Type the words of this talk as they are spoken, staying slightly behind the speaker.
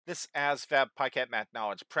This ASVAB PiCAT Math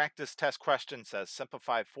Knowledge Practice Test question says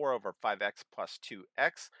simplify 4 over 5x plus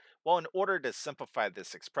 2x. Well, in order to simplify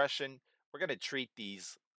this expression, we're going to treat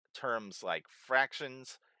these terms like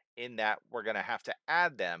fractions in that we're going to have to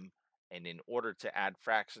add them. And in order to add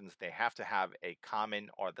fractions, they have to have a common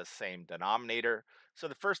or the same denominator. So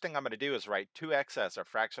the first thing I'm going to do is write 2x as a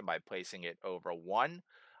fraction by placing it over 1.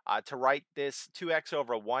 To write this 2x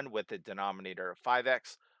over 1 with the denominator of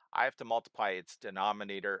 5x, I have to multiply its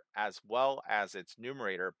denominator as well as its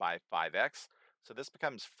numerator by 5x. So this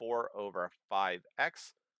becomes 4 over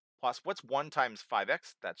 5x plus what's 1 times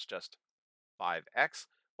 5x? That's just 5x.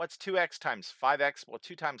 What's 2x times 5x? Well,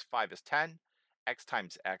 2 times 5 is 10. X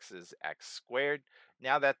times x is x squared.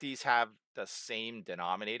 Now that these have the same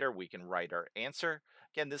denominator, we can write our answer.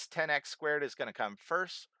 Again, this 10x squared is going to come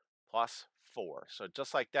first plus 4. So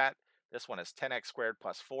just like that, this one is 10x squared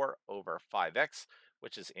plus 4 over 5x,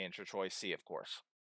 which is answer choice C, of course.